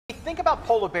Think about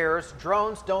polar bears,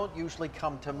 drones don't usually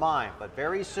come to mind, but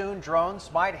very soon drones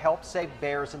might help save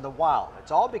bears in the wild.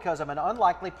 It's all because of an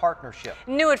unlikely partnership.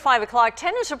 New at 5 o'clock,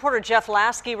 10 News reporter Jeff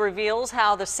Lasky reveals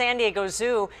how the San Diego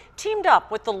Zoo teamed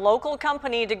up with the local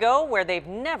company to go where they've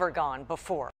never gone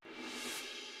before.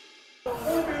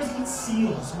 Polar bears eat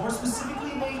seals. More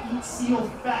specifically, they eat seal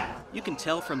fat. You can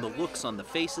tell from the looks on the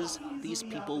faces, these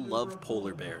people love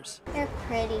polar bears. They're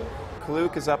pretty.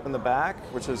 Luke is up in the back,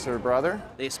 which is her brother.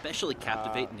 They especially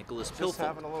captivate Nicholas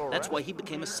Pilfold. That's why he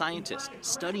became a scientist,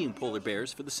 studying polar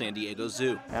bears for the San Diego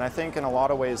Zoo. And I think in a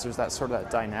lot of ways there's that sort of that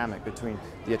dynamic between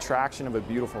the attraction of a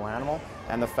beautiful animal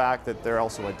and the fact that they're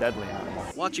also a deadly animal.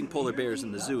 Watching polar bears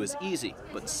in the zoo is easy,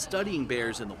 but studying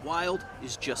bears in the wild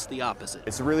is just the opposite.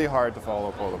 It's really hard to follow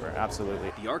a polar bear,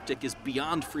 absolutely. The Arctic is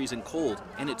beyond freezing cold,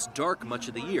 and it's dark much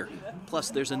of the year. Plus,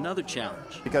 there's another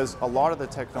challenge. Because a lot of the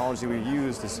technology we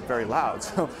use is very loud.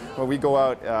 So when we go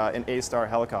out in A-Star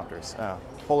helicopters,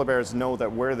 polar bears know that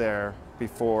we're there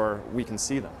before we can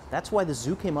see them. That's why the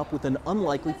zoo came up with an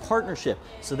unlikely partnership,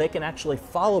 so they can actually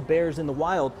follow bears in the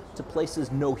wild to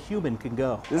places no human can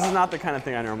go. This is not the kind of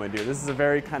thing I normally do. This is a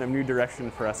very kind of new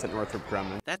direction for us at Northrop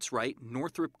Grumman. That's right,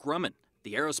 Northrop Grumman.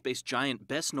 The aerospace giant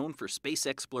best known for space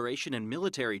exploration and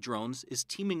military drones is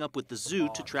teaming up with the zoo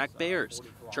to track bears.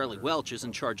 Charlie Welch is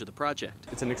in charge of the project.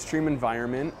 It's an extreme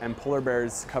environment and polar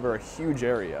bears cover a huge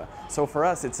area. So for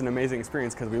us, it's an amazing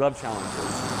experience because we love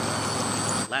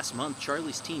challenges. Last month,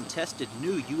 Charlie's team tested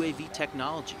new UAV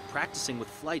technology, practicing with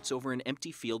flights over an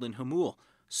empty field in Hamul.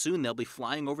 Soon they'll be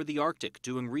flying over the Arctic,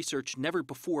 doing research never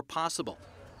before possible.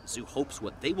 The zoo hopes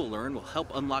what they will learn will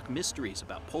help unlock mysteries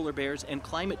about polar bears and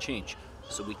climate change,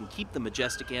 so we can keep the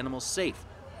majestic animals safe,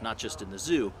 not just in the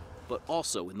zoo, but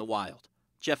also in the wild.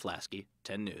 Jeff Lasky,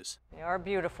 10 News. They are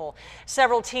beautiful.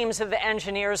 Several teams of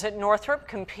engineers at Northrop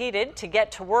competed to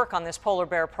get to work on this polar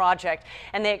bear project,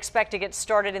 and they expect to get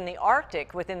started in the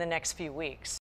Arctic within the next few weeks.